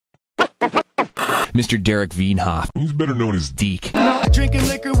Mr. Derek Veenhoff, who's better known as Deek. Drinking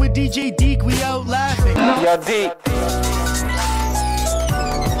liquor with DJ Deek, we out laughing. Yo, Deek.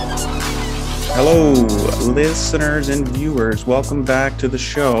 Hello, listeners and viewers. Welcome back to the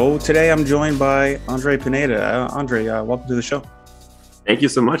show. Today I'm joined by Andre Pineda. Andre, welcome to the show. Thank you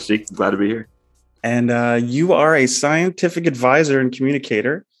so much, Deek. Glad to be here. And you are a scientific advisor and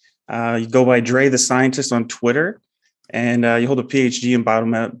communicator. You go by Dre the Scientist on Twitter, and you hold a Ph.D. in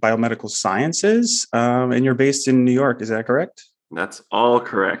Biomedical Sciences, and you're based in New York. Is that correct? That's all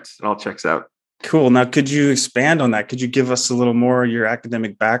correct. It all checks out. Cool. Now, could you expand on that? Could you give us a little more of your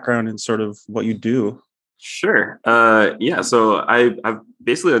academic background and sort of what you do? Sure. So I've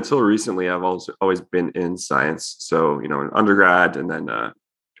basically, until recently, I've always been in science. So, in undergrad, and then,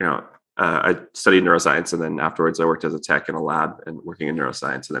 I studied neuroscience, and then afterwards I worked as a tech in a lab and working in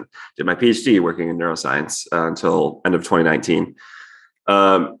neuroscience, and then did my PhD working in neuroscience until end of 2019.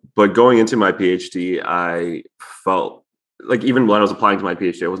 But going into my PhD, I felt like, even when I was applying to my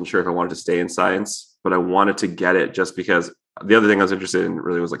PhD, I wasn't sure if I wanted to stay in science, but I wanted to get it just because the other thing I was interested in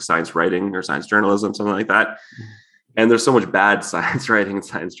really was like science writing or science journalism, something like that. And there's so much bad science writing and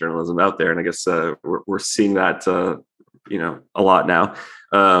science journalism out there. And I guess we're seeing that, a lot now.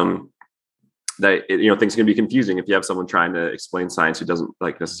 That things can be confusing if you have someone trying to explain science who doesn't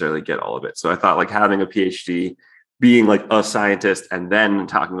like necessarily get all of it. So I thought like having a PhD, being like a scientist and then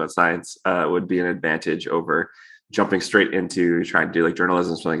talking about science would be an advantage over jumping straight into trying to do like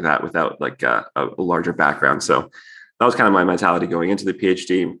journalism, something like that, without like a larger background. So that was kind of my mentality going into the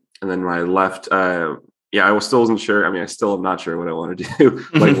PhD. And then when I left, I still wasn't sure. I mean, I still am not sure what I want to do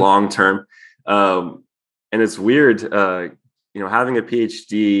like long term. And it's weird, having a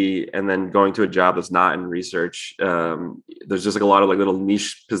PhD and then going to a job that's not in research. There's just like a lot of like little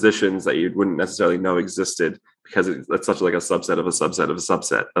niche positions that you wouldn't necessarily know existed because it's such like a subset of a subset of a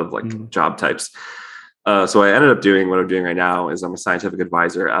subset of like job types. So I ended up doing what I'm doing right now is I'm a scientific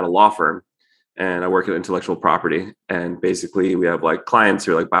advisor at a law firm, and I work in intellectual property. And basically we have like clients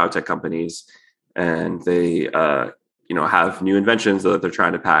who are like biotech companies, and they, have new inventions that they're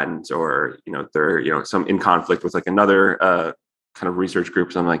trying to patent, or, they're, some in conflict with like another kind of research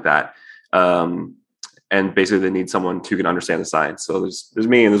group, something like that. And basically they need someone who can understand the science. So there's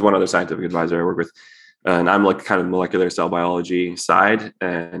me and there's one other scientific advisor I work with. And I'm like kind of molecular cell biology side.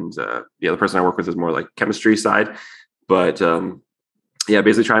 And the person I work with is more like chemistry side. But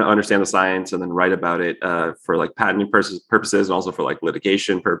basically trying to understand the science and then write about it for like patenting purposes and also for like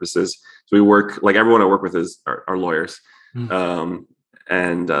litigation purposes. So we work, like everyone I work with are lawyers. And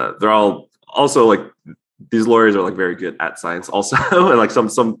they're all also like, these lawyers are like very good at science also. And like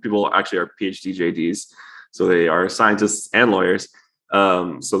some people actually are PhD JDs. So they are scientists and lawyers.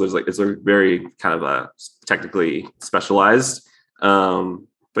 So there's like, it's a very kind of technically specialized.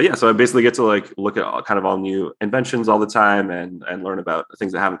 So I basically get to like look at kind of all new inventions all the time and learn about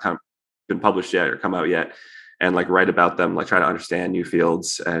things that haven't kind of been published yet or come out yet, and like write about them, like try to understand new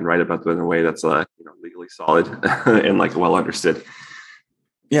fields and write about them in a way that's legally solid and like well understood.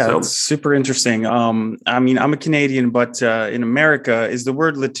 Yeah, so, it's super interesting. I mean, I'm a Canadian, but in America, is the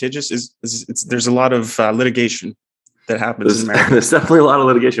word litigious? There's a lot of litigation that happens in America. There's definitely a lot of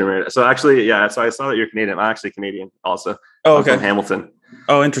litigation in America. So actually, so I saw that you're Canadian. I'm actually Canadian also. Oh, okay. I'm from Hamilton.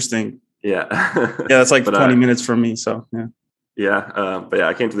 Oh, interesting. Yeah. That's like 20 minutes from me. So, yeah. Yeah.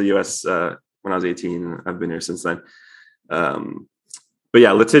 I came to the US when I was 18. I've been here since then.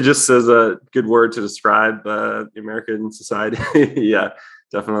 Litigious is a good word to describe the American society. Yeah,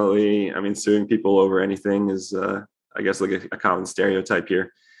 definitely. I mean, suing people over anything is, I guess, like a common stereotype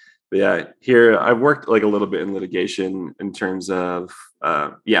here. But yeah, here I've worked like a little bit in litigation in terms of,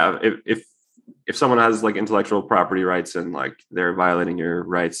 if someone has like intellectual property rights and like they're violating your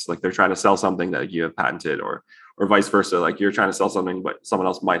rights, like they're trying to sell something that you have patented, or vice versa, like you're trying to sell something, but someone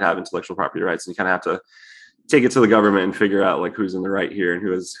else might have intellectual property rights, and you kind of have to take it to the government and figure out like who's in the right here and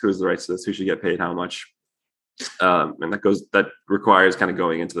who has the rights to this, who should get paid how much. And that requires kind of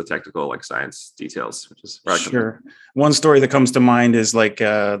going into the technical like science details, which is sure. One story that comes to mind is like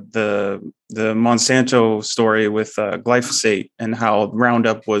the Monsanto story with glyphosate, and how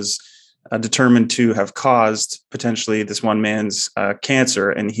Roundup was determined to have caused potentially this one man's cancer,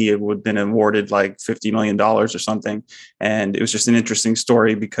 and he had been awarded like $50 million or something. And it was just an interesting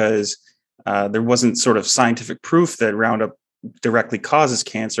story because there wasn't sort of scientific proof that Roundup directly causes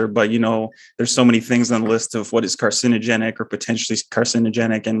cancer, but there's so many things on the list of what is carcinogenic or potentially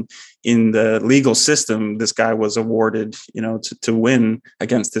carcinogenic, and in the legal system this guy was awarded to win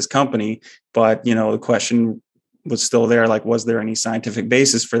against this company. But the question was still there. Like, was there any scientific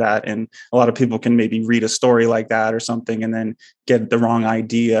basis for that? And a lot of people can maybe read a story like that or something and then get the wrong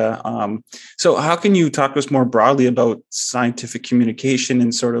idea. So how can you talk to us more broadly about scientific communication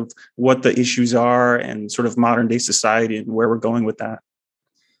and sort of what the issues are and sort of modern day society and where we're going with that?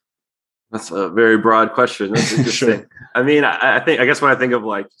 That's a very broad question. That's interesting. Sure. I mean, I guess when I think of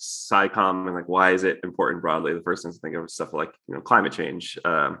like SciComm and like why is it important broadly, the first thing to think of is stuff like, you know, climate change,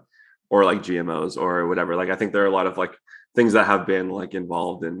 or like GMOs or whatever. Like I think there are a lot of like things that have been like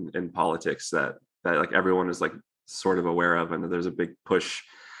involved in politics that like everyone is like sort of aware of, and there's a big push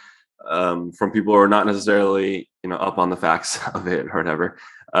from people who are not necessarily, you know, up on the facts of it or whatever.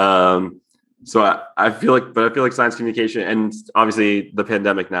 So I feel like science communication, and obviously the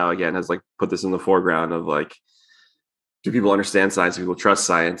pandemic now again has like put this in the foreground of like, do people understand science? Do people trust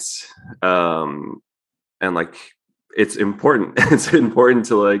science? And like, it's important. It's important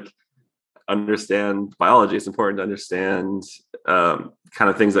to like understand biology. It's important to understand kind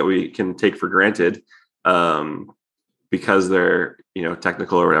of things that we can take for granted because they're, you know,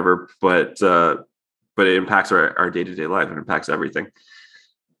 technical or whatever. But it impacts our day-to-day life. It impacts everything.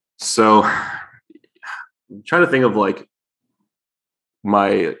 So I'm trying to think of like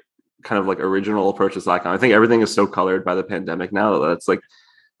my kind of like original approach to SciComm. I think everything is so colored by the pandemic now that it's like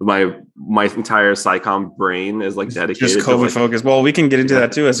my entire SciComm brain is like dedicated just COVID to like, focus. Well, we can get into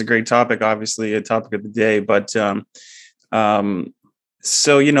that too as a great topic, obviously a topic of the day. But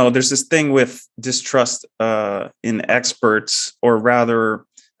so, you know, there's this thing with distrust in experts, or rather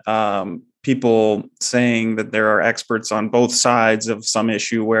people saying that there are experts on both sides of some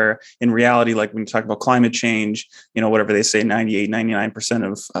issue, where in reality, like when you talk about climate change, you know, whatever they say, 98, 99%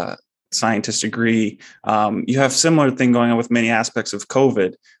 of scientists agree. You have similar thing going on with many aspects of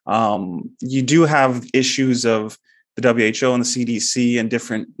COVID. You do have issues of the WHO and the CDC and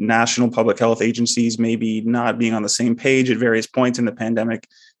different national public health agencies maybe not being on the same page at various points in the pandemic,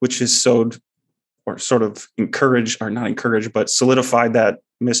 which has sowed or sort of encouraged, or not encouraged, but solidified that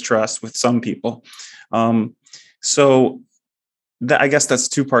mistrust with some people. So I guess that's a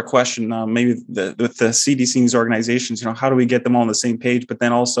two-part question. Maybe with the CDC and these organizations, you know, how do we get them all on the same page? But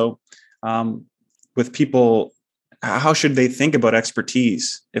then also with people, how should they think about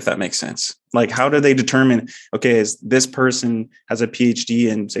expertise, if that makes sense? Like, how do they determine, okay, is this person has a PhD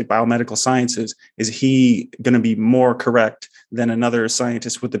in, say, biomedical sciences, is he going to be more correct than another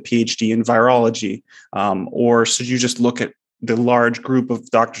scientist with a PhD in virology? Or should you just look at the large group of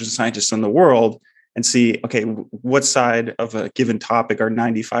doctors and scientists in the world and see, okay, what side of a given topic are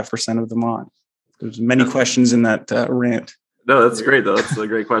 95% of them on? There's many questions in that rant. No, that's great though. That's a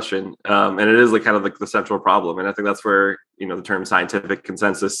great question. And it is like kind of like the central problem. And I think that's where, you know, the term scientific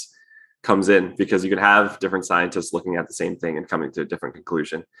consensus comes in, because you can have different scientists looking at the same thing and coming to a different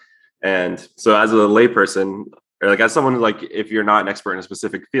conclusion. And so as a layperson, or like as someone, like if you're not an expert in a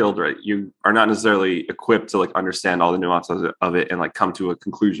specific field, right, you are not necessarily equipped to like understand all the nuances of it and like come to a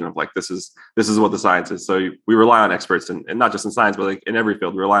conclusion of like, this is what the science is. So we rely on experts, and not just in science, but like in every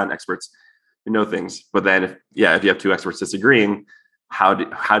field, we rely on experts who know things. But then if you have two experts disagreeing, how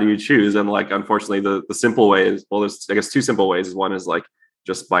do you choose? And like, unfortunately, the simple way is, well, there's, I guess, two simple ways. One is like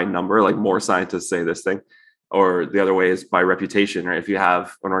just by number, like more scientists say this thing. Or the other way is by reputation, right? If you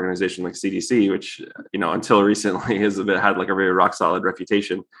have an organization like CDC, which, you know, until recently had like a very rock solid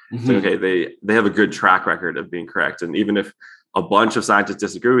reputation. Mm-hmm. So, okay, they have a good track record of being correct. And even if a bunch of scientists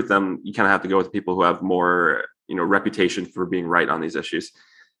disagree with them, you kind of have to go with people who have more, you know, reputation for being right on these issues.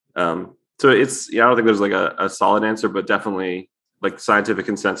 So it's, I don't think there's like a solid answer, but definitely like scientific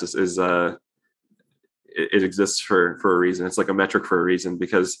consensus is, it exists for a reason. It's like a metric for a reason,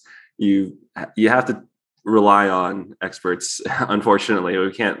 because you have to rely on experts. Unfortunately,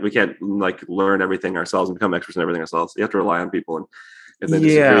 we can't like learn everything ourselves and become experts in everything ourselves. You have to rely on people, and if they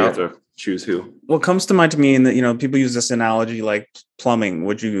disagree, you have to choose who. What comes to mind to me, and that, you know, people use this analogy like plumbing.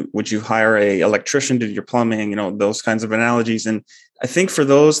 Would you hire a electrician to do your plumbing? You know, those kinds of analogies. And I think for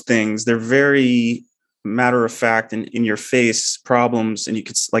those things, they're very matter of fact and in your face problems, and you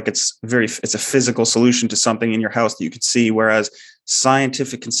could like it's a physical solution to something in your house that you could see. Whereas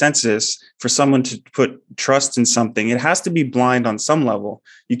scientific consensus, for someone to put trust in something, it has to be blind on some level.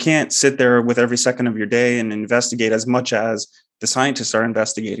 You can't sit there with every second of your day and investigate as much as the scientists are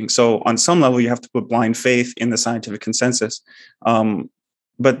investigating. So on some level, you have to put blind faith in the scientific consensus.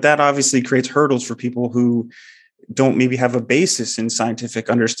 But that obviously creates hurdles for people who don't maybe have a basis in scientific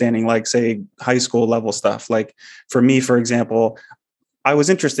understanding, like, say, high school level stuff. Like for me, for example, I was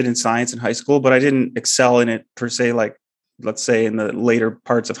interested in science in high school, but I didn't excel in it per se, like, let's say in the later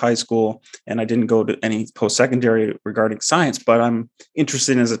parts of high school, and I didn't go to any post-secondary regarding science, but I'm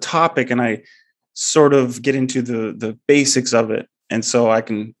interested in as a topic, and I sort of get into the basics of it. And so I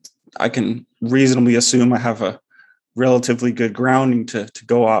can reasonably assume I have a relatively good grounding to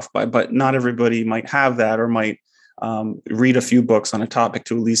go off by, but not everybody might have that, or might read a few books on a topic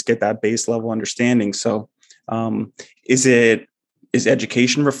to at least get that base level understanding. So is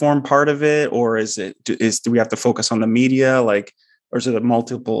education reform part of it, or do we have to focus on the media, like, or is it a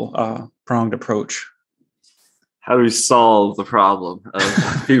multiple pronged approach? How do we solve the problem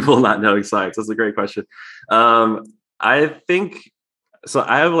of people not knowing science? That's a great question. I think so.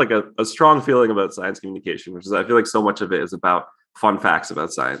 I have like a strong feeling about science communication, which is I feel like so much of it is about fun facts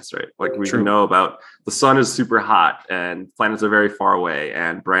about science, right? Like we know about the sun is super hot and planets are very far away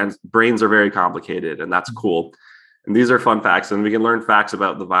and brains are very complicated, and that's cool. And these are fun facts, and we can learn facts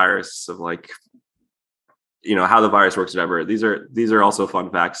about the virus, of like, how the virus works, whatever. These are also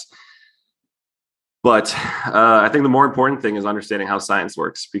fun facts. But I think the more important thing is understanding how science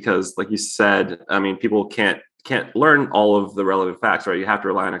works, because like you said, I mean, people can't learn all of the relevant facts, right? You have to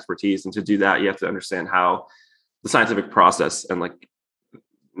rely on expertise. And to do that, you have to understand how the scientific process, and like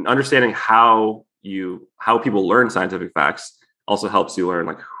understanding how people learn scientific facts also helps you learn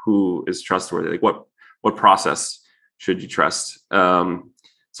like who is trustworthy, like what process should you trust. So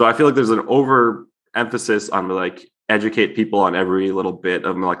I feel like there's an overemphasis on like educate people on every little bit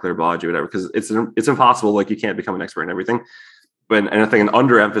of molecular biology, or whatever, because it's impossible. Like you can't become an expert in everything. And I think an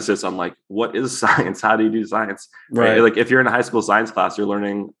underemphasis on like, what is science? How do you do science? Right. Like if you're in a high school science class, you're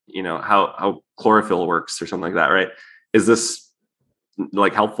learning, how chlorophyll works or something like that, right? Is this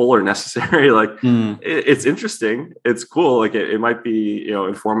like helpful or necessary? Like it's interesting. It's cool. Like it might be,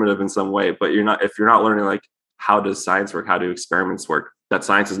 informative in some way, but if you're not learning like, how does science work? How do experiments work? That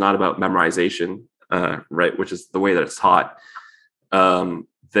science is not about memorization, right? Which is the way that it's taught. Then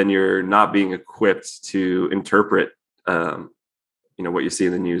you're not being equipped to interpret, what you see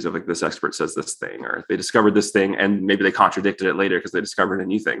in the news of like this expert says this thing, or they discovered this thing and maybe they contradicted it later because they discovered a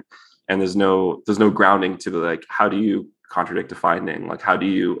new thing. And there's no grounding to the, like, how do you contradict a finding? Like, how do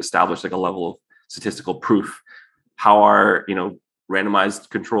you establish like a level of statistical proof? How are, randomized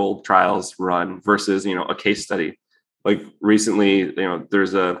controlled trials run versus, a case study? Like recently,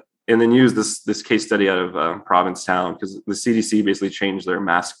 there's in the news, this case study out of Provincetown, because the CDC basically changed their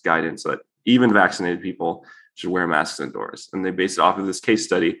mask guidance so that even vaccinated people should wear masks indoors. And they based it off of this case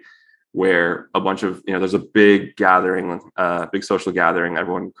study where a bunch of, there's a big gathering, big social gathering,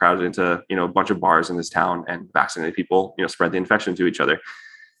 everyone crowded into, a bunch of bars in this town, and vaccinated people, spread the infection to each other.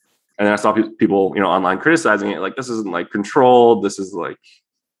 And then I saw people, online criticizing it, like, this isn't like controlled. This is like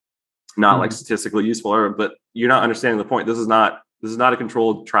not like statistically useful, but you're not understanding the point. This is not a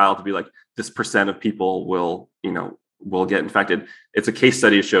controlled trial to be like, this percent of people will get infected. It's a case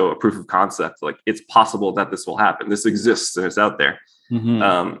study to show a proof of concept. Like, it's possible that this will happen. This exists and it's out there.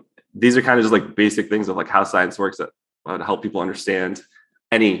 These are kind of just like basic things of like how science works that help people understand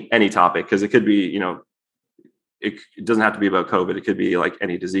any topic. Cause it could be, it doesn't have to be about COVID. It could be like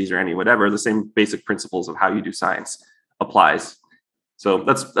any disease or any whatever. The same basic principles of how you do science applies. So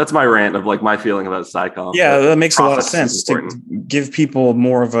that's my rant of like my feeling about SciComm. Yeah, that makes a lot of sense to give people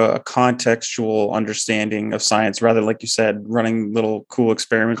more of a contextual understanding of science, rather, like you said, running little cool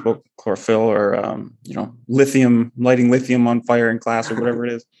experiments about chlorophyll or lighting lithium on fire in class or whatever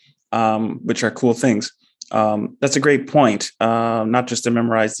it is, which are cool things. That's a great point. Not just to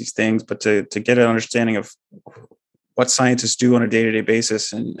memorize these things, but to get an understanding of what scientists do on a day-to-day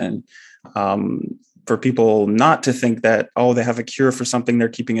basis, and for people not to think that, they have a cure for something, they're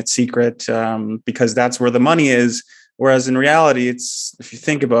keeping it secret because that's where the money is. Whereas in reality, if you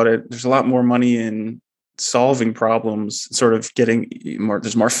think about it, there's a lot more money in solving problems, sort of getting more,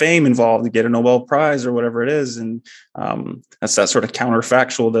 there's more fame involved to get a Nobel Prize or whatever it is. And that's that sort of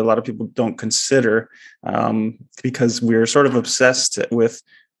counterfactual that a lot of people don't consider because we're sort of obsessed with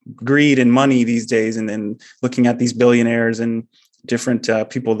greed and money these days, and then looking at these billionaires and different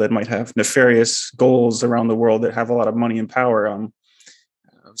people that might have nefarious goals around the world that have a lot of money and power.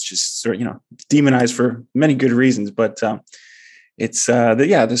 It's just sort of, demonized for many good reasons, but it's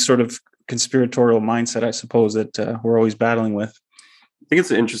this sort of conspiratorial mindset, I suppose, that we're always battling with. I think it's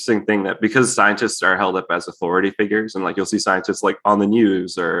an interesting thing that because scientists are held up as authority figures, and like you'll see scientists like on the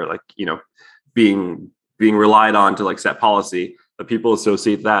news or like, being relied on to like set policy, but people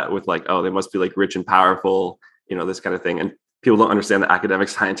associate that with like, they must be like rich and powerful, this kind of thing. And people don't understand that academic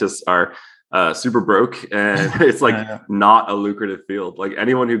scientists are super broke, and it's like not a lucrative field. Like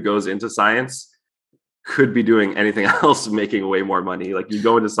anyone who goes into science could be doing anything else, making way more money. Like you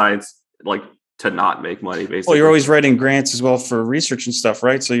go into science like not make money, basically. Well, you're always writing grants as well for research and stuff,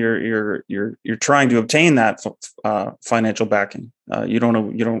 right? So you're trying to obtain that financial backing. You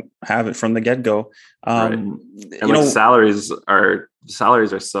don't have it from the get-go. Right. And salaries are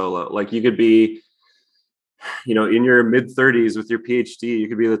so low. Like you could be, in your mid 30s with your PhD, you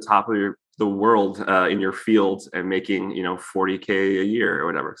could be the top of the world in your field and making, $40K a year or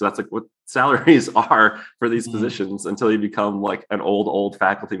whatever. Because that's like what salaries are for these positions until you become like an old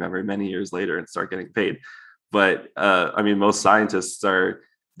faculty member many years later and start getting paid. But most scientists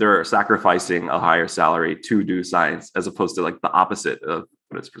they're sacrificing a higher salary to do science, as opposed to like the opposite of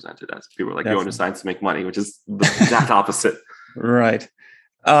what it's presented as. People are like, going to science to make money, which is the exact opposite. Right.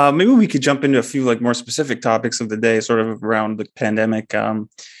 Maybe we could jump into a few like more specific topics of the day, sort of around the pandemic.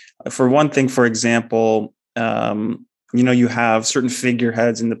 For one thing, for example, you have certain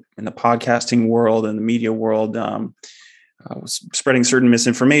figureheads in the podcasting world and the media world spreading certain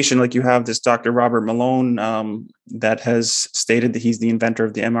misinformation. Like you have this Dr. Robert Malone that has stated that he's the inventor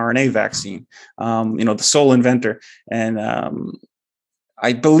of the mRNA vaccine, the sole inventor. And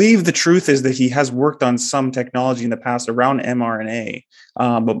I believe the truth is that he has worked on some technology in the past around mRNA,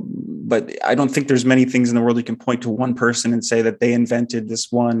 but I don't think there's many things in the world you can point to one person and say that they invented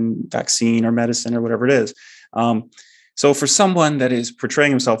this one vaccine or medicine or whatever it is. So for someone that is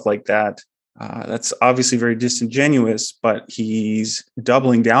portraying himself like that, that's obviously very disingenuous, but he's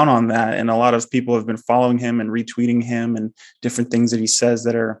doubling down on that. And a lot of people have been following him and retweeting him and different things that he says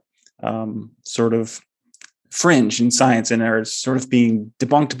that are sort of fringe in science and are sort of being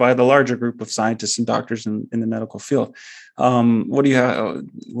debunked by the larger group of scientists and doctors in the medical field. What do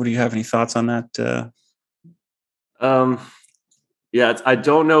you have any thoughts on that? I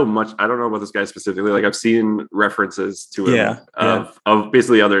don't know much. I don't know about this guy specifically. Like I've seen references to him of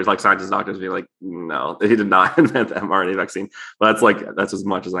basically others like scientists, doctors being like, no, he did not invent the mRNA vaccine. But that's as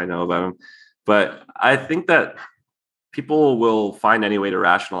much as I know about him. But I think that people will find any way to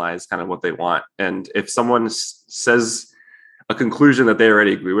rationalize kind of what they want. And if someone says a conclusion that they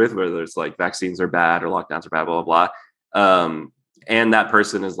already agree with, whether it's like vaccines are bad or lockdowns are bad, blah, blah, blah. And that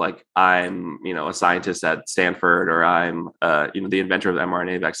person is like, I'm, a scientist at Stanford, or I'm, the inventor of the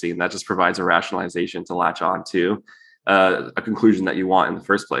mRNA vaccine. That just provides a rationalization to latch on to a conclusion that you want in the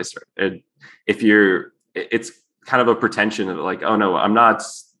first place. It's kind of a pretension of like, oh no, I'm not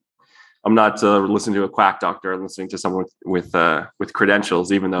listening to a quack doctor. I'm listening to someone with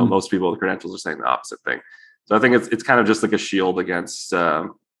credentials, even though most people with credentials are saying the opposite thing. So I think it's kind of just like a shield against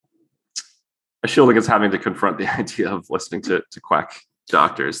having to confront the idea of listening to quack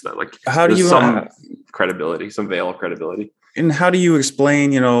doctors. That like, how do you some credibility, some veil of credibility. And how do you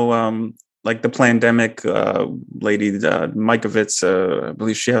explain, like the pandemic lady, Mikovits, I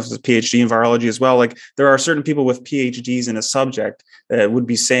believe she has a PhD in virology as well. Like there are certain people with PhDs in a subject that would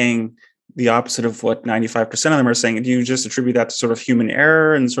be saying the opposite of what 95% of them are saying. Do you just attribute that to sort of human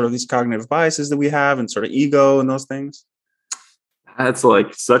error and sort of these cognitive biases that we have and sort of ego and those things? That's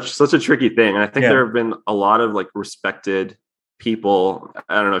like such a tricky thing. And I think there have been a lot of like respected people.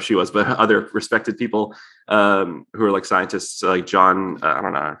 I don't know if she was, but other respected people who are like scientists, like John, I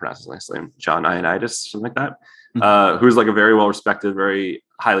don't know how to pronounce his last name, John Ioannidis, something like that, who's like a very well respected, very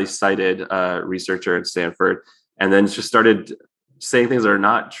highly cited researcher at Stanford. And then just started saying things that are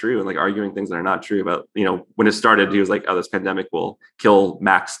not true and like arguing things that are not true about, when it started, he was like, oh, this pandemic will kill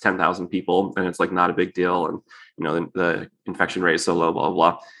max 10,000 people. And it's like not a big deal. And, the infection rate is so low, blah,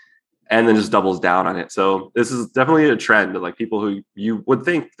 blah, blah. And then just doubles down on it. So this is definitely a trend of like people who you would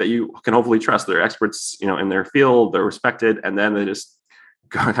think that you can hopefully trust. They're experts, in their field, they're respected. And then they just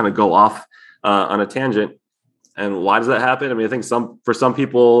kind of go off on a tangent. And why does that happen? I mean, I think for some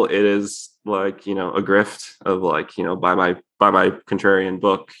people it is like, a grift of like, buy my contrarian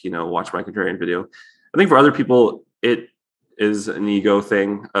book, watch my contrarian video. I think for other people, it is an ego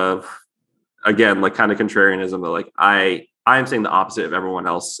thing of, again, like kind of contrarianism, but like I'm saying the opposite of everyone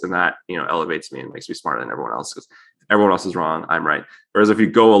else, and that elevates me and makes me smarter than everyone else because everyone else is wrong, I'm right. Whereas if you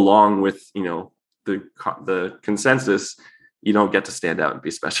go along with the consensus, you don't get to stand out and be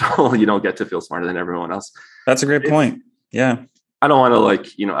special. You don't get to feel smarter than everyone else. That's a great point. Yeah, I don't want to like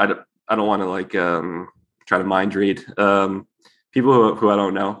I don't want to like try to mind read people who I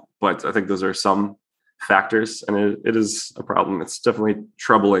don't know, but I think those are some factors, and it is a problem. It's definitely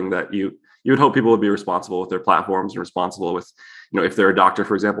troubling that you would hope people would be responsible with their platforms and responsible with, if they're a doctor,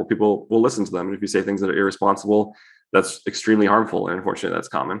 for example, people will listen to them. And if you say things that are irresponsible, that's extremely harmful. And unfortunately, that's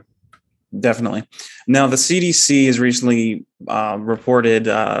common. Definitely. Now, the CDC has recently reported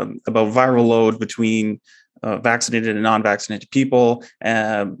about viral load between vaccinated and non-vaccinated people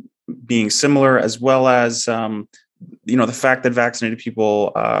being similar, as well as, the fact that vaccinated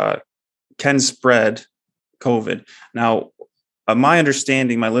people can spread COVID. Now, my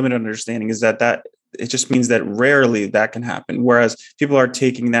understanding, my limited understanding, is that it just means that rarely that can happen. Whereas people are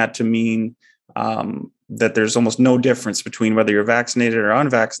taking that to mean that there's almost no difference between whether you're vaccinated or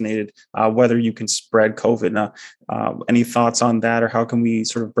unvaccinated, whether you can spread COVID. Now, any thoughts on that, or how can we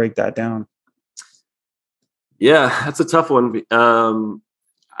sort of break that down? Yeah, that's a tough one.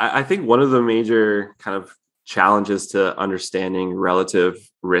 I think one of the major kind of challenges to understanding relative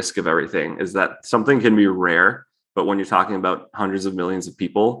risk of everything is that something can be rare, but when you're talking about hundreds of millions of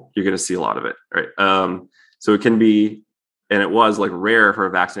people, you're going to see a lot of it, right? So it can be, and it was like rare for a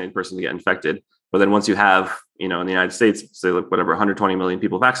vaccinated person to get infected. But then once you have, in the United States, say like whatever, 120 million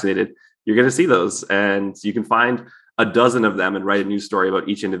people vaccinated, you're going to see those, and you can find a dozen of them and write a news story about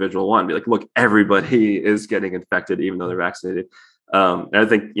each individual one. Be like, look, everybody is getting infected, even though they're vaccinated. And I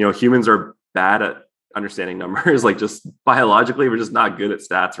think, humans are bad at understanding numbers. Like, just biologically, we're just not good at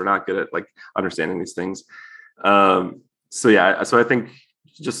stats. We're not good at like understanding these things. So I think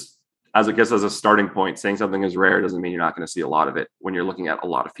just as a starting point, saying something is rare doesn't mean you're not going to see a lot of it when you're looking at a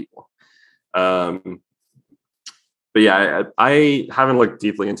lot of people. But yeah, I haven't looked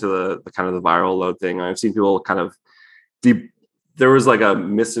deeply into the kind of the viral load thing. I've seen people kind of there was like a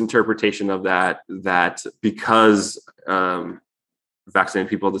misinterpretation of that because vaccinated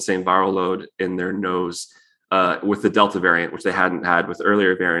people have the same viral load in their nose with the Delta variant, which they hadn't had with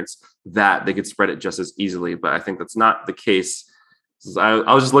earlier variants, that they could spread it just as easily. But I think that's not the case.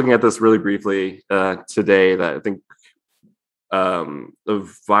 I was just looking at this really briefly today, that I think the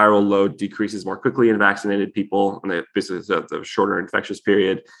viral load decreases more quickly in vaccinated people, and they basically have the shorter infectious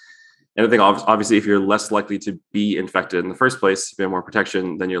period. And I think obviously if you're less likely to be infected in the first place, if you have more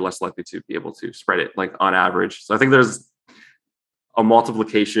protection, then you're less likely to be able to spread it, like on average. So I think there's a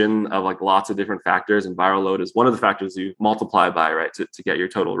multiplication of like lots of different factors, and viral load is one of the factors you multiply by, right, to get your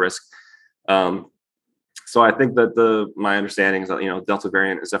total risk. So I think that my understanding is that, Delta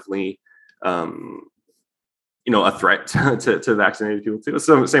variant is definitely, a threat to vaccinated people too.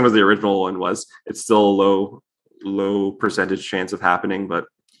 So same as the original one was. It's still a low percentage chance of happening, but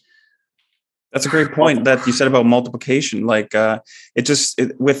that's a great point that you said about multiplication. Like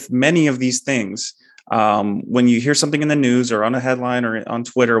with many of these things, when you hear something in the news or on a headline or on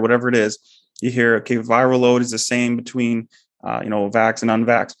Twitter or whatever it is, you hear, okay, viral load is the same between, vax and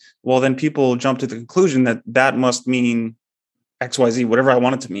unvax. Well, then people jump to the conclusion that must mean XYZ, whatever I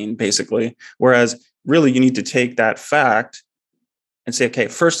want it to mean, basically. Whereas really you need to take that fact and say, okay,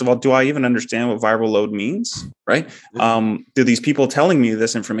 first of all, do I even understand what viral load means, right? Do these people telling me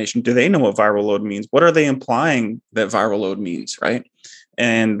this information, do they know what viral load means? What are they implying that viral load means, right?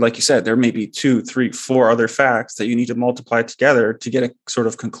 And like you said, there may be 2, 3, 4 other facts that you need to multiply together to get a sort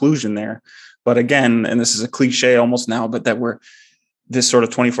of conclusion there. But again, and this is a cliche almost now, but that we're this sort of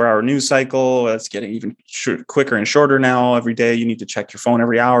 24-hour news cycle, it's getting even quicker and shorter now. Every day you need to check your phone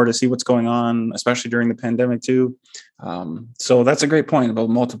every hour to see what's going on, especially during the pandemic too. So that's a great point about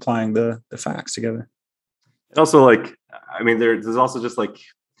multiplying the facts together. And also, there's also just like,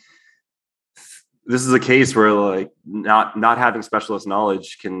 this is a case where like not having specialist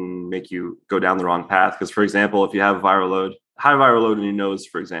knowledge can make you go down the wrong path. Because, for example, if you have high viral load in your nose,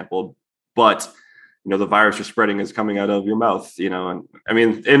 for example, but the virus you're spreading is coming out of your mouth, and I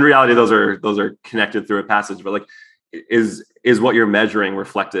mean, in reality, those are connected through a passage, but like, is what you're measuring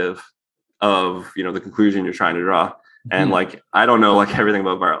reflective of, the conclusion you're trying to draw? Mm-hmm. And like, I don't know like everything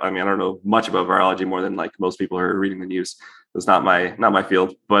about I don't know much about virology more than like most people who are reading the news. It's not my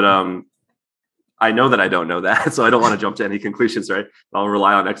field, but I know that I don't know that. So I don't want to jump to any conclusions, right? I'll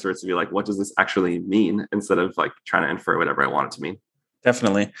rely on experts to be like, what does this actually mean? Instead of like trying to infer whatever I want it to mean.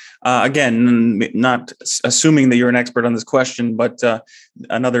 Definitely. Again, not assuming that you're an expert on this question, but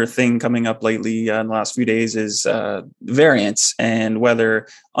another thing coming up lately in the last few days is variants, and whether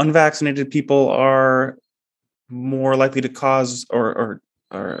unvaccinated people are more likely to cause or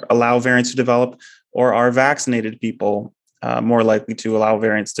allow variants to develop, or are vaccinated people more likely to allow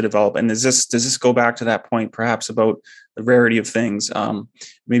variants to develop. And does this go back to that point, perhaps about the rarity of things?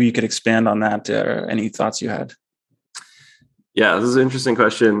 Maybe you could expand on that. Any thoughts you had? Yeah, this is an interesting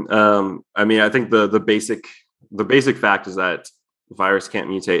question. I think the basic fact is that the virus can't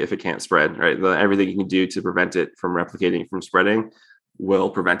mutate if it can't spread, right? Everything you can do to prevent it from replicating, from spreading, will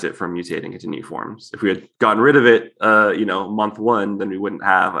prevent it from mutating into new forms. If we had gotten rid of it, month 1, then we wouldn't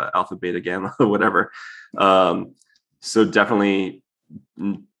have alpha, beta, gamma, whatever. So definitely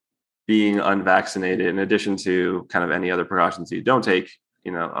being unvaccinated, in addition to kind of any other precautions you don't take,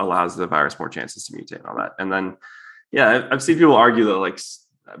 allows the virus more chances to mutate and all that. And then, yeah, I've seen people argue that like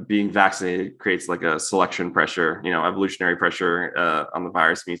being vaccinated creates like a selection pressure, evolutionary pressure on the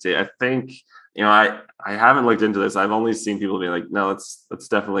virus mutate. I think, I haven't looked into this. I've only seen people be like, no, that's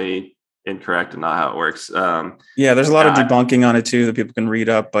definitely incorrect and not how it works. Yeah, there's a lot of debunking on it too that people can read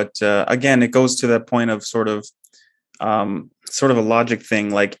up. But again, it goes to that point of sort of a logic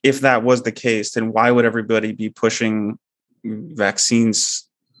thing. Like, if that was the case, then why would everybody be pushing vaccines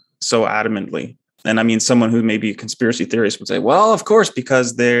so adamantly? And I mean, someone who may be a conspiracy theorist would say, well, of course,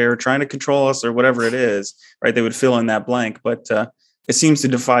 because they're trying to control us or whatever it is, right? They would fill in that blank. But it seems to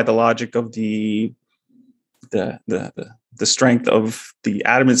defy the logic of the strength of the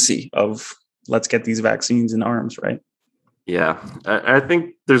adamancy of let's get these vaccines in arms, right? Yeah, I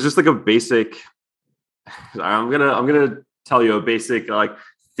think there's just like a basic. I'm gonna tell you a basic like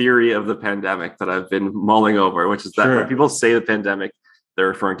theory of the pandemic that I've been mulling over, which is that when people say the pandemic, they're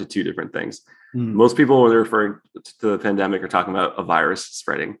referring to two different things. Most people, when they're referring to the pandemic, are talking about a virus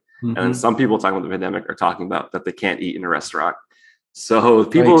spreading. And then some people talking about the pandemic are talking about that they can't eat in a restaurant. So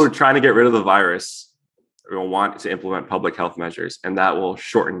people who are trying to get rid of the virus will want to implement public health measures, and that will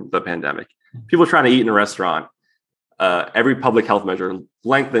shorten the pandemic. People trying to eat in a restaurant, every public health measure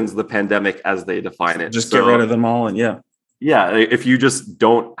lengthens the pandemic as they define it. Just get rid of them all. And if you just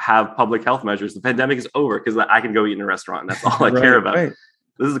don't have public health measures, the pandemic is over because I can go eat in a restaurant and that's all I care about. Right.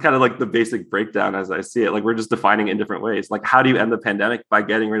 This is kind of like the basic breakdown as I see it. Like, we're just defining it in different ways. Like, how do you end the pandemic? By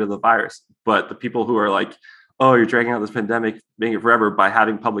getting rid of the virus. But the people who are like, oh, you're dragging out this pandemic, making it forever by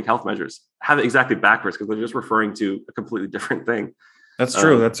having public health measures, have it exactly backwards because they're just referring to a completely different thing. That's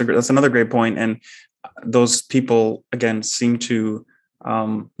true. That's another great point. And those people, again, seem to,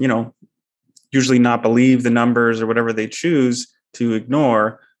 usually not believe the numbers or whatever they choose to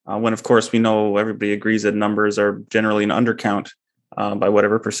ignore, when, of course, we know everybody agrees that numbers are generally an undercount by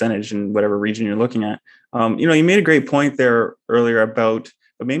whatever percentage in whatever region you're looking at. You made a great point there earlier about,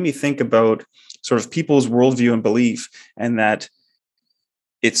 it made me think about sort of people's worldview and belief, and that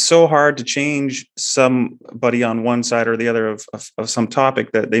it's so hard to change somebody on one side or the other of some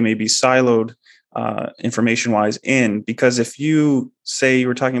topic that they may be siloed information wise in. Because if you say you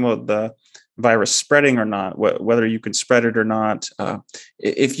were talking about the virus spreading or not, whether you can spread it or not,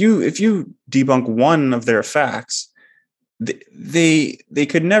 if you debunk one of their facts, they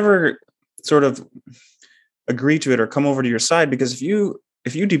could never sort of agree to it or come over to your side, because if you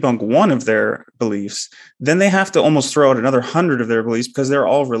debunk one of their beliefs, then they have to almost throw out another 100 of their beliefs because they're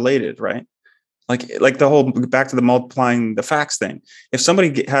all related, right? Like the whole back to the multiplying the facts thing. If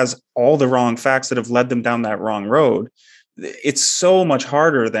somebody has all the wrong facts that have led them down that wrong road, it's so much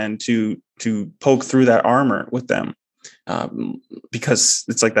harder than to poke through that armor with them, because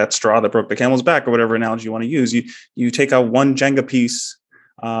it's like that straw that broke the camel's back, or whatever analogy you want to use. You take out one Jenga piece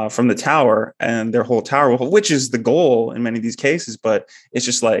from the tower, and their whole tower will hold, which is the goal in many of these cases. But it's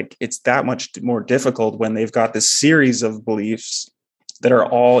just like, it's that much more difficult when they've got this series of beliefs that are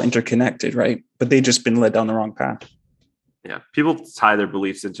all interconnected, right? But they've just been led down the wrong path. Yeah, people tie their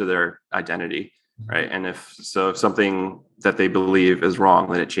beliefs into their identity, right? And if something that they believe is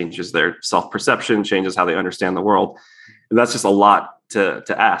wrong, then it changes their self-perception, changes how they understand the world. And that's just a lot to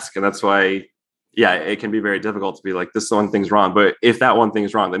ask. And that's why, it can be very difficult to be like, this one thing's wrong. But if that one thing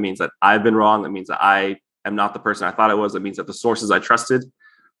is wrong, that means that I've been wrong. That means that I am not the person I thought I was. That means that the sources I trusted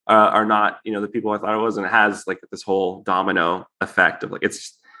are not, the people I thought it was. And it has like this whole domino effect of like,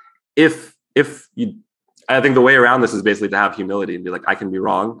 it's if you, I think the way around this is basically to have humility and be like, I can be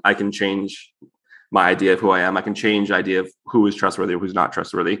wrong. I can change my idea of who I am. I can change the idea of who is trustworthy or who's not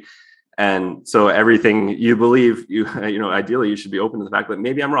trustworthy. And so everything you believe, ideally you should be open to the fact that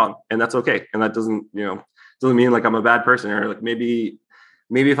maybe I'm wrong, and that's okay. And that doesn't mean like I'm a bad person, or like maybe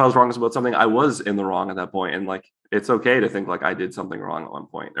if I was wrong about something, I was in the wrong at that point. And like, it's okay to think like I did something wrong at one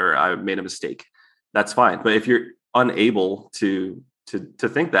point, or I made a mistake. That's fine. But if you're unable to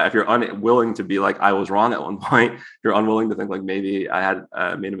think that, if you're unwilling to be like, I was wrong at one point, you're unwilling to think like maybe I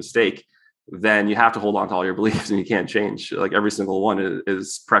had made a mistake, then you have to hold on to all your beliefs, and you can't change. Like, every single one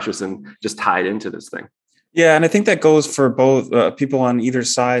is precious and just tied into this thing. Yeah. And I think that goes for both people on either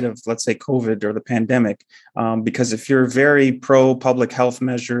side of, let's say, COVID or the pandemic, because if you're very pro public health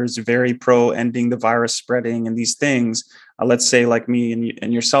measures, very pro ending the virus spreading and these things, let's say like me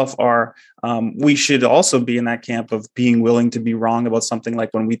and yourself are, we should also be in that camp of being willing to be wrong about something.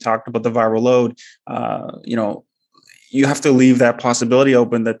 Like when we talked about the viral load, you have to leave that possibility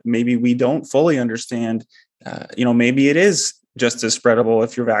open that maybe we don't fully understand. Maybe it is just as spreadable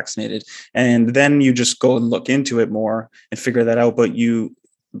if you're vaccinated, and then you just go and look into it more and figure that out. But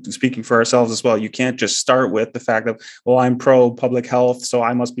speaking for ourselves as well, you can't just start with the fact that, well, I'm pro public health, so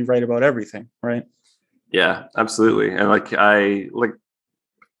I must be right about everything, right? Yeah, absolutely. And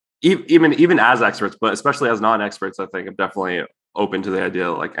even as experts, but especially as non-experts, I think I'm definitely open to the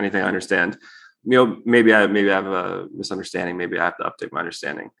idea, like anything I understand, maybe I have a misunderstanding, maybe I have to update my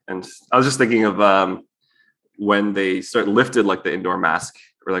understanding. And I was just thinking of when they lifted like the indoor mask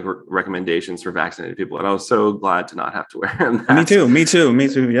or like recommendations for vaccinated people, and I was so glad to not have to wear a mask. Me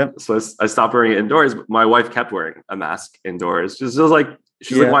too. Yep. So I stopped wearing it indoors, but my wife kept wearing a mask indoors. She's like,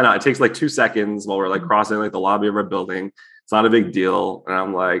 why not? It takes like 2 seconds while we're like crossing like the lobby of our building. It's not a big deal. And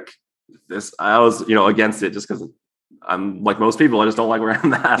I'm like, I was, against it just because I'm like most people. I just don't like wearing a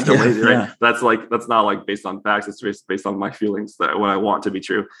mask. I'm lazy, right? Yeah. That's not like based on facts. It's based on my feelings that what I want to be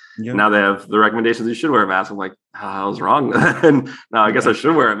true. Yeah. Now they have the recommendations you should wear a mask. I'm like, I was wrong. And now I guess I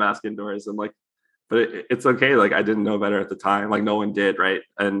should wear a mask indoors. And like, but it's okay. Like I didn't know better at the time. Like no one did, right?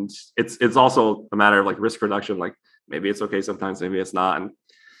 And it's also a matter of like risk reduction. Like maybe it's okay sometimes, maybe it's not. And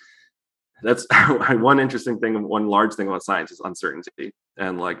that's one interesting thing. One large thing about science is uncertainty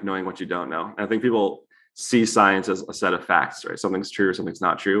and like knowing what you don't know. And I think people see science as a set of facts, right? Something's true, something's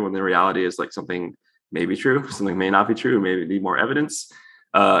not true. When the reality is like something may be true, something may not be true, maybe need more evidence.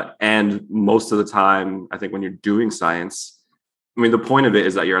 And most of the time, I think when you're doing science, I mean, the point of it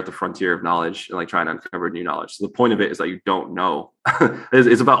is that you're at the frontier of knowledge and like trying to uncover new knowledge. So the point of it is that you don't know.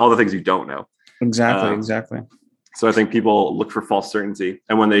 It's about all the things you don't know. Exactly. So I think people look for false certainty.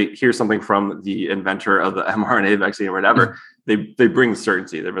 And when they hear something from the inventor of the mRNA vaccine or whatever, they bring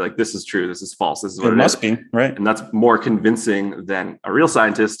certainty. They're like, this is true, this is false, this is what it must be, right? And that's more convincing than a real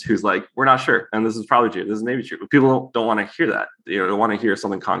scientist who's like, we're not sure. And this is probably true. This is maybe true. But people don't want to hear that. They want to hear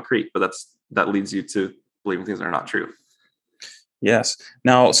something concrete, but that leads you to believing things that are not true. Yes.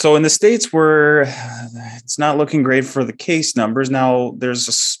 Now, so in the States where it's not looking great for the case numbers, now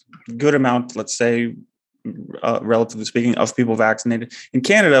there's a good amount, let's say, relatively speaking, of people vaccinated. In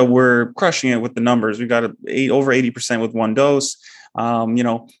Canada, we're crushing it with the numbers. We got over 80% with one dose.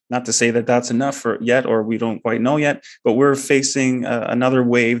 Not to say that that's enough yet, or we don't quite know yet, but we're facing another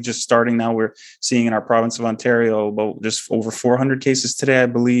wave just starting now. We're seeing in our province of Ontario about just over 400 cases today, I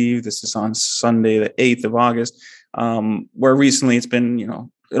believe. This is on Sunday, the 8th of August, where recently it's been,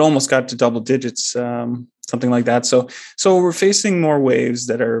 it almost got to double digits, something like that. So we're facing more waves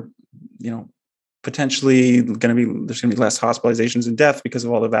that are, potentially there's going to be less hospitalizations and death because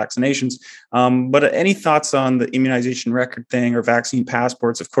of all the vaccinations. But any thoughts on the immunization record thing or vaccine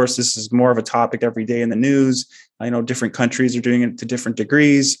passports? Of course, this is more of a topic every day in the news. I know different countries are doing it to different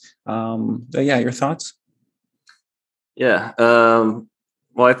degrees. Your thoughts? Yeah. Well,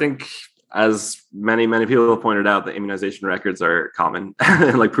 I think as many people have pointed out, the immunization records are common.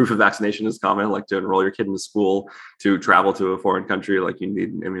 Like proof of vaccination is common, like to enroll your kid in school, to travel to a foreign country, like you need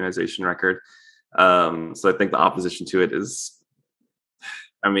an immunization record. So I think the opposition to it is,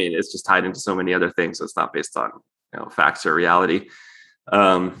 it's just tied into so many other things. So it's not based on, facts or reality.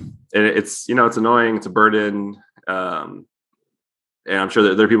 It's annoying. It's a burden. And I'm sure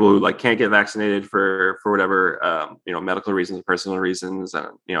that there are people who like can't get vaccinated for whatever, medical reasons, personal reasons, and,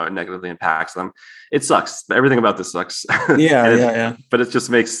 it negatively impacts them. It sucks. Everything about this sucks. Yeah. But it just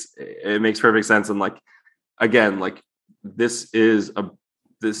makes perfect sense. And like, again, like this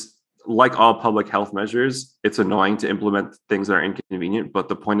like all public health measures, it's annoying to implement things that are inconvenient, but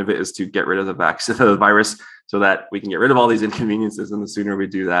the point of it is to get rid of the virus so that we can get rid of all these inconveniences. And the sooner we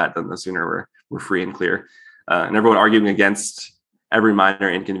do that, then the sooner we're free and clear. And everyone arguing against every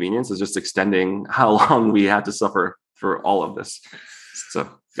minor inconvenience is just extending how long we have to suffer for all of this. So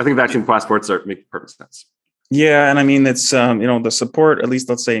I think vaccine passports make perfect sense. Yeah. And it's, the support, at least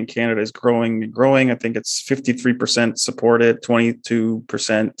let's say in Canada, is growing. I think it's 53% support it,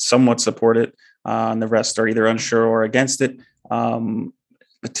 22% somewhat support it. And the rest are either unsure or against it.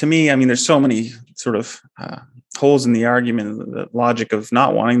 But to me, there's so many sort of holes in the argument, the logic of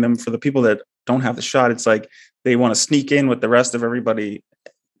not wanting them. For the people that don't have the shot, it's like they want to sneak in with the rest of everybody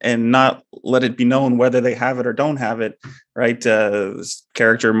and not let it be known whether they have it or don't have it, right? This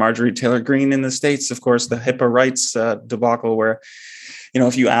character, Marjorie Taylor Greene in the States, of course, the HIPAA rights debacle where,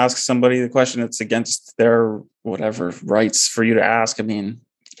 if you ask somebody the question, it's against their whatever rights for you to ask.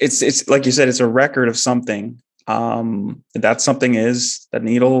 It's like you said, it's a record of something. That something is that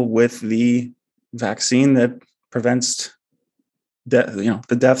needle with the vaccine that prevents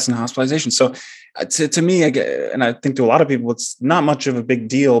the deaths and hospitalization. So to me, and I think to a lot of people, it's not much of a big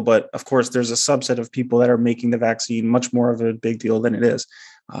deal, but of course there's a subset of people that are making the vaccine much more of a big deal than it is.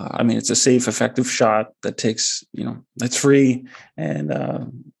 It's a safe, effective shot that takes, it's free. And,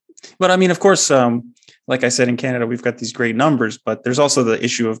 but of course, like I said, in Canada, we've got these great numbers, but there's also the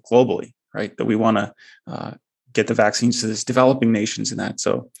issue of globally, right? That we want to get the vaccines to these developing nations and that.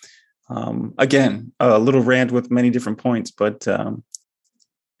 So again, a little rant with many different points, but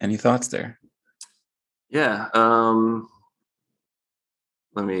Any thoughts there? Yeah.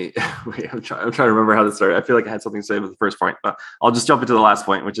 Let me wait. I'm trying to remember how this started. I feel like I had something to say with the first point. I'll just jump into the last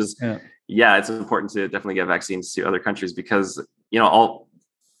point, which is, yeah, it's important to definitely get vaccines to other countries because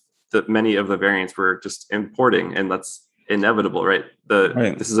many of the variants we're just importing, and that's inevitable, right?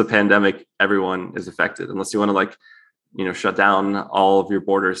 This is a pandemic. Everyone is affected, unless you want to shut down all of your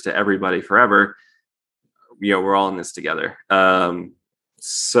borders to everybody forever. We're all in this together.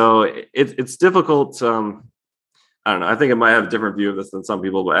 So it's difficult. I don't know. I think it might have a different view of this than some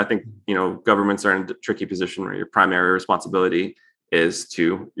people, but I think, governments are in a tricky position where your primary responsibility is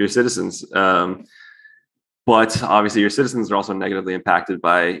to your citizens. But obviously your citizens are also negatively impacted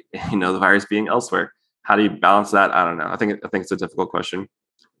by, the virus being elsewhere. How do you balance that? I don't know. I think it's a difficult question,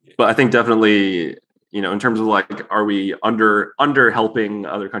 but I think definitely, in terms of are we under helping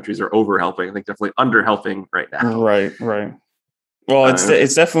other countries or over helping? I think definitely under helping right now. Right. Well,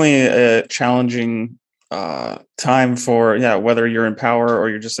 it's definitely a challenging time for whether you're in power or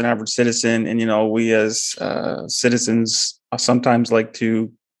you're just an average citizen. And we as citizens sometimes like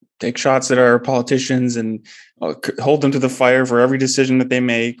to take shots at our politicians and hold them to the fire for every decision that they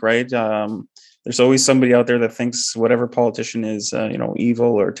make, right? There's always somebody out there that thinks whatever politician is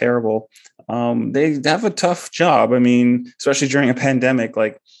evil or terrible. They have a tough job. I mean, especially during a pandemic,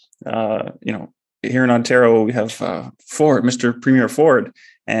 here in Ontario we have Mr. Premier Ford,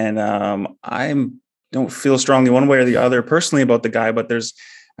 and I don't feel strongly one way or the other personally about the guy, but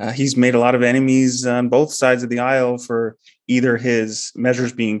he's made a lot of enemies on both sides of the aisle for either his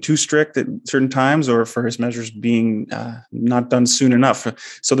measures being too strict at certain times or for his measures being not done soon enough.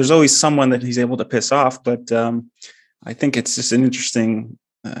 So there's always someone that he's able to piss off. But I think it's just an interesting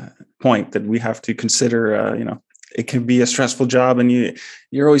point that we have to consider. It can be a stressful job, and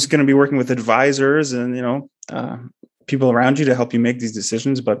you're always going to be working with advisors and people around you to help you make these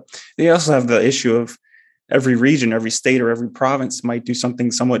decisions. But they also have the issue of every region, every state, or every province might do something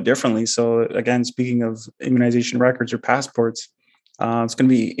somewhat differently. So again, speaking of immunization records or passports, it's going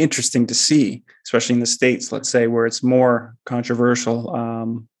to be interesting to see, especially in the States, let's say, where it's more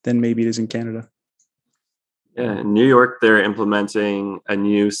controversial than maybe it is in Canada. Yeah, in New York, they're implementing a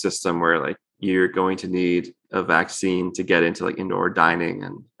new system where you're going to need a vaccine to get into indoor dining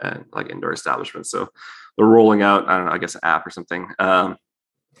and indoor establishments. So they're rolling out, I don't know, I guess an app or something.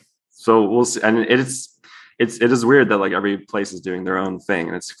 So we'll see. And it is weird that every place is doing their own thing,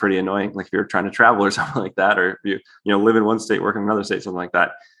 and it's pretty annoying. If you're trying to travel or something like that, or if you live in one state, work in another state, something like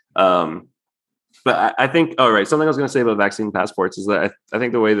that. But I think, something I was going to say about vaccine passports is that I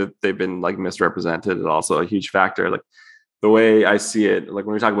think the way that they've been misrepresented is also a huge factor. The way I see it, when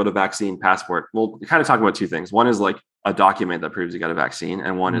we talk about a vaccine passport, we're kind of talking about two things. One is a document that proves you got a vaccine,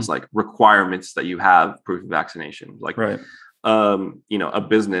 and one is requirements that you have proof of vaccination. Right. A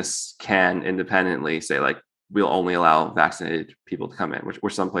business can independently say we'll only allow vaccinated people to come in,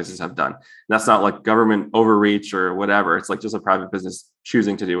 which some places have done. And that's not government overreach or whatever. It's just a private business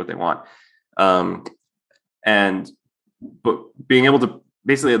choosing to do what they want. But being able to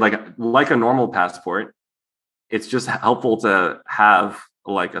basically like a normal passport, it's just helpful to have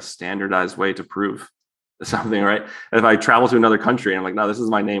a standardized way to prove something, right? If I travel to another country and I'm no, this is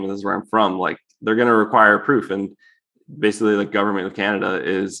my name and this is where I'm from, they're going to require proof. And basically the government of Canada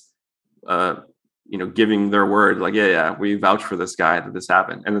is, giving their word, we vouch for this guy that this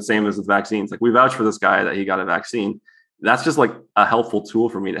happened. And the same as with vaccines, we vouch for this guy that he got a vaccine. That's just a helpful tool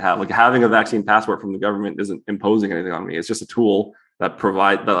for me to have. Having a vaccine passport from the government isn't imposing anything on me. It's just a tool that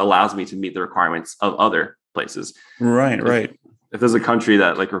allows me to meet the requirements of other places. Right. If there's a country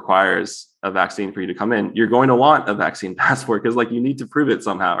that requires a vaccine for you to come in, you're going to want a vaccine passport because you need to prove it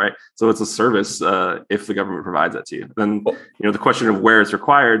somehow, right? So it's a service if the government provides that to you. Then the question of where it's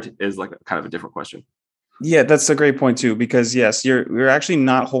required is kind of a different question. Yeah, that's a great point too, because yes, we're actually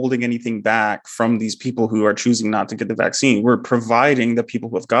not holding anything back from these people who are choosing not to get the vaccine. We're providing the people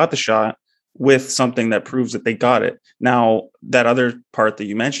who have got the shot with something that proves that they got it. Now, that other part that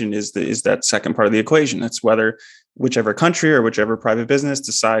you mentioned is that second part of the equation. That's whether whichever country or whichever private business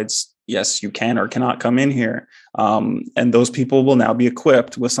decides, yes, you can or cannot come in here. And those people will now be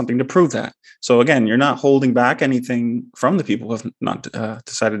equipped with something to prove that. So again, you're not holding back anything from the people who have not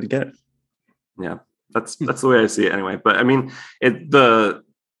decided to get it. Yeah, that's the way I see it anyway. But I mean, the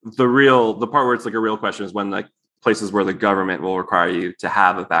part where it's a real question is when places where the government will require you to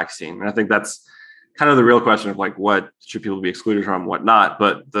have a vaccine. And I think that's kind of the real question of what should people be excluded from, what not.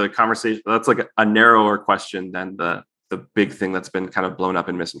 But the conversation, that's a narrower question than the big thing that's been kind of blown up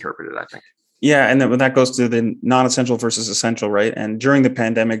and misinterpreted, I think. Yeah, and then that goes to the non-essential versus essential, right? And during the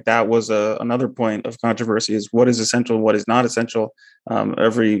pandemic, that was another point of controversy: is what is essential, what is not essential.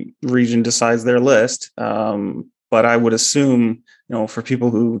 Every region decides their list, but I would assume, for people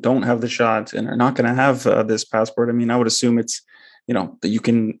who don't have the shot and are not going to have this passport, I mean, I would assume it's, that you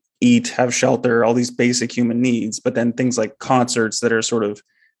can eat, have shelter, all these basic human needs, but then things like concerts that are sort of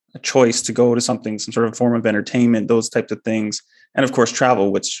a choice to go to something, some sort of form of entertainment, those types of things. And of course,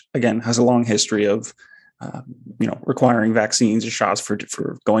 travel, which again has a long history of, requiring vaccines or shots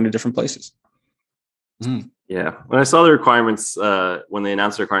for going to different places. Yeah, when I saw the requirements, when they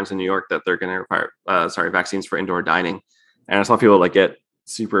announced the requirements in New York that they're going to require, vaccines for indoor dining, and I saw people like get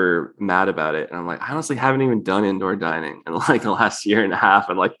super mad about it, and I'm like, I honestly haven't even done indoor dining in like the last year and a half,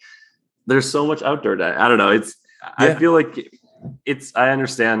 and like, there's so much outdoor dining. I don't know. I feel like I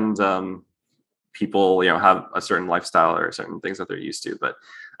understand. People, have a certain lifestyle or certain things that they're used to. But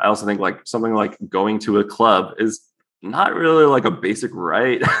I also think like something like going to a club is not really like a basic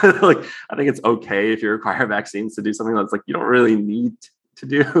right. Like, I think it's okay if you require vaccines to do something that's like, you don't really need to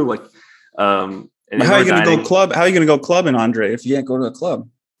do. Like, how are you going to go club? How are you going to go clubbing, Andre, if you can't go to a club?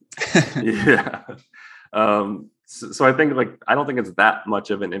 Yeah. So I think like, I don't think it's that much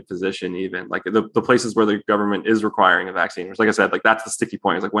of an imposition, even like the places where the government is requiring a vaccine, which like I said, like that's the sticky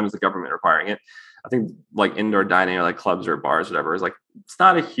point, is like, when is the government requiring it? I think like indoor dining or like clubs or bars, whatever, is like, it's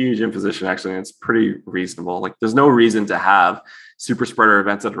not a huge imposition actually. And it's pretty reasonable. Like there's no reason to have super spreader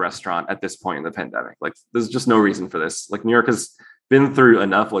events at a restaurant at this point in the pandemic. Like there's just no reason for this. Like New York has been through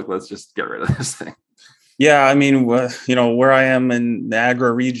enough. Like, let's just get rid of this thing. Yeah, I mean, where I am in the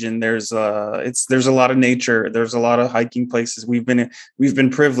Agra region, there's a lot of nature. There's a lot of hiking places. We've been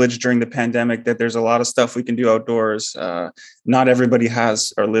privileged during the pandemic that there's a lot of stuff we can do outdoors. Not everybody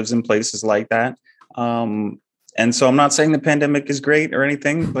has or lives in places like that. And so I'm not saying the pandemic is great or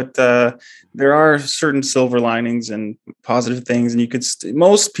anything, but there are certain silver linings and positive things. And you could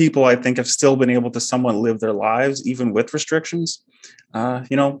most people, I think, have still been able to somewhat live their lives even with restrictions.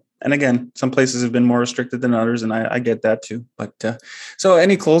 And again, some places have been more restricted than others, and I get that too. But so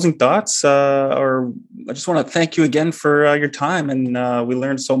any closing thoughts? Or I just want to thank you again for your time. And we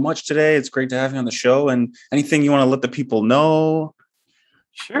learned so much today. It's great to have you on the show. And anything you want to let the people know?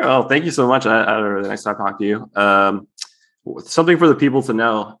 Sure. Oh, thank you so much. I had a really nice time talking to you. Something for the people to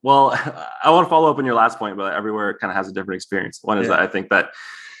know. Well, I want to follow up on your last point, but everywhere kind of has a different experience. One is that I think that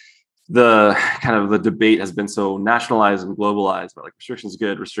the kind of the debate has been so nationalized and globalized, but like restrictions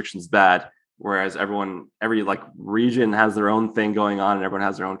good, restrictions bad. Whereas every like region has their own thing going on, and everyone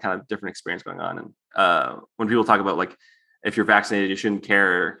has their own kind of different experience going on. And when people talk about like, if you're vaccinated, you shouldn't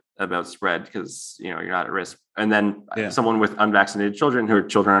care about spread because you're not at risk. And then someone with unvaccinated children,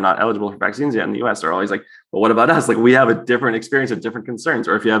 children are not eligible for vaccines yet in the US, are always like, well, what about us? Like, we have a different experience and different concerns,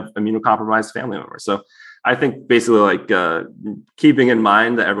 or if you have immunocompromised family members. So I think basically like keeping in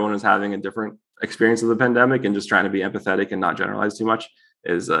mind that everyone is having a different experience of the pandemic and just trying to be empathetic and not generalize too much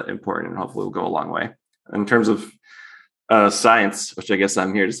is important, and hopefully will go a long way. In terms of science, which I guess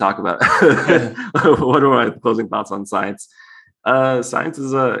I'm here to talk about, what are my closing thoughts on science? Science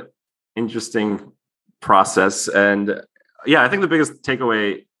is a interesting process, and I think the biggest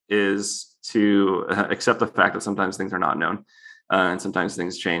takeaway is to accept the fact that sometimes things are not known, and sometimes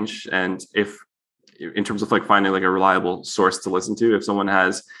things change. And if, in terms of like finding like a reliable source to listen to, if someone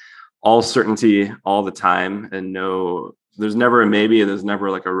has all certainty all the time and there's never a maybe and there's never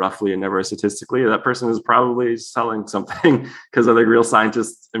like a roughly and never a statistically, that person is probably selling something, because I think real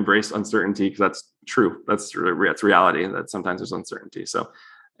scientists embrace uncertainty because that's true. That's reality, that sometimes there's uncertainty. So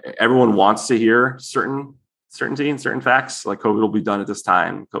everyone wants to hear certainty and certain facts, like COVID will be done at this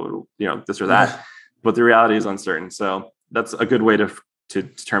time, COVID will, this or that, but the reality is uncertain. So that's a good way to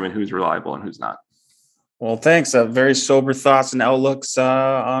determine who's reliable and who's not. Well, thanks. Very sober thoughts and outlooks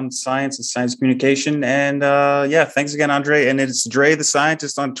on science and science communication. And thanks again, Andre. And it's Dre the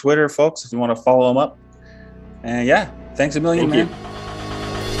Scientist on Twitter, folks, if you want to follow him up. And thanks a million, man.